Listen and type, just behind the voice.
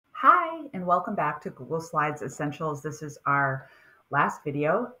Hi, and welcome back to Google Slides Essentials. This is our last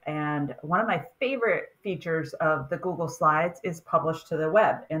video, and one of my favorite features of the Google Slides is publish to the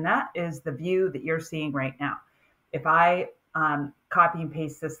web, and that is the view that you're seeing right now. If I copy and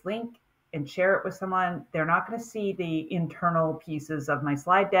paste this link and share it with someone, they're not going to see the internal pieces of my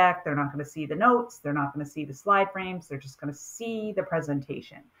slide deck. They're not going to see the notes. They're not going to see the slide frames. They're just going to see the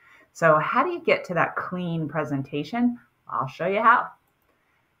presentation. So how do you get to that clean presentation? I'll show you how.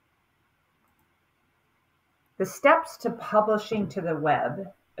 The steps to publishing to the web,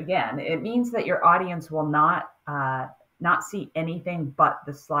 again, it means that your audience will not see anything but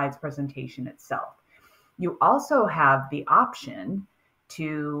the slides presentation itself. You also have the option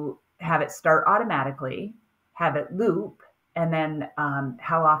to have it start automatically, have it loop, and then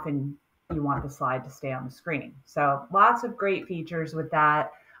how often you want the slide to stay on the screen. So lots of great features with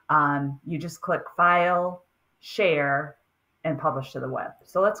that. You just click File, Share, and publish to the web.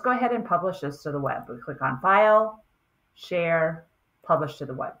 So let's go ahead and publish this to the web. We click on File, Share, Publish to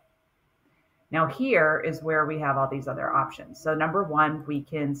the web. Now here is where we have all these other options. So number one, we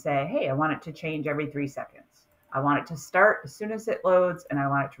can say, hey, I want it to change every 3 seconds. I want it to start as soon as it loads, and I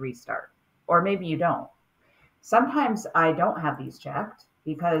want it to restart. Or maybe you don't. Sometimes I don't have these checked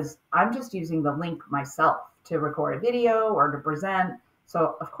because I'm just using the link myself to record a video or to present.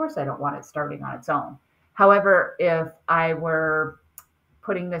 So of course I don't want it starting on its own. However, if I were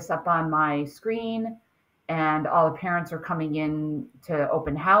putting this up on my screen and all the parents are coming in to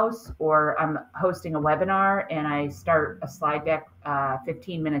open house, or I'm hosting a webinar and I start a slide deck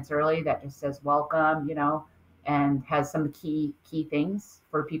 15 minutes early that just says welcome, and has some key things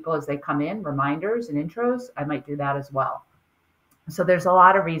for people as they come in, reminders and intros, I might do that as well. So there's a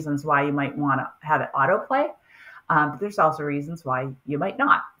lot of reasons why you might want to have it autoplay. But there's also reasons why you might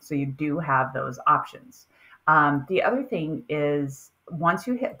not. So you do have those options. The other thing is once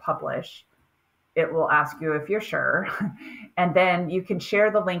you hit publish, it will ask you if you're sure. And then you can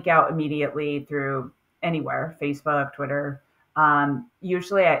share the link out immediately through anywhere, Facebook, Twitter.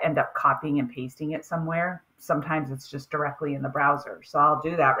 Usually I end up copying and pasting it somewhere. Sometimes it's just directly in the browser. So I'll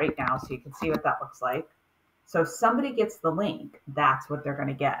do that right now so you can see what that looks like. So if somebody gets the link, that's what they're going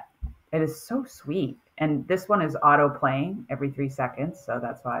to get. It is so sweet. And this one is auto playing every 3 seconds. So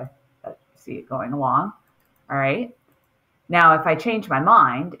that's why I see it going along. All right. Now, if I change my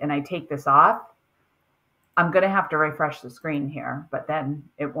mind and I take this off, I'm going to have to refresh the screen here, but then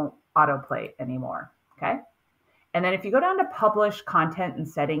it won't autoplay anymore. Okay. And then if you go down to publish content and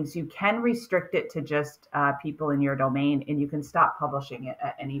settings, you can restrict it to just people in your domain, and you can stop publishing it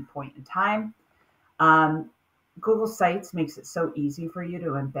at any point in time. Google Sites makes it so easy for you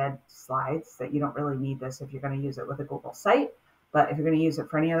to embed slides that you don't really need this if you're going to use it with a Google site. But if you're going to use it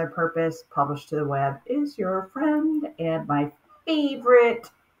for any other purpose, publish to the web is your friend and my favorite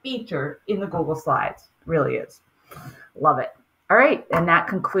feature in the Google Slides. It really is. Love it. All right. And that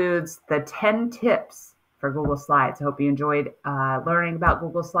concludes the 10 tips for Google Slides. I hope you enjoyed learning about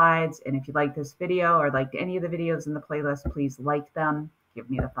Google Slides. And if you like this video or liked any of the videos in the playlist, please like them. Give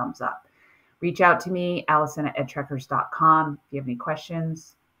me the thumbs up. Reach out to me, Allison@edtrekkers.com, if you have any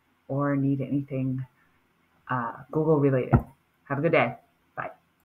questions or need anything Google related. Have a good day.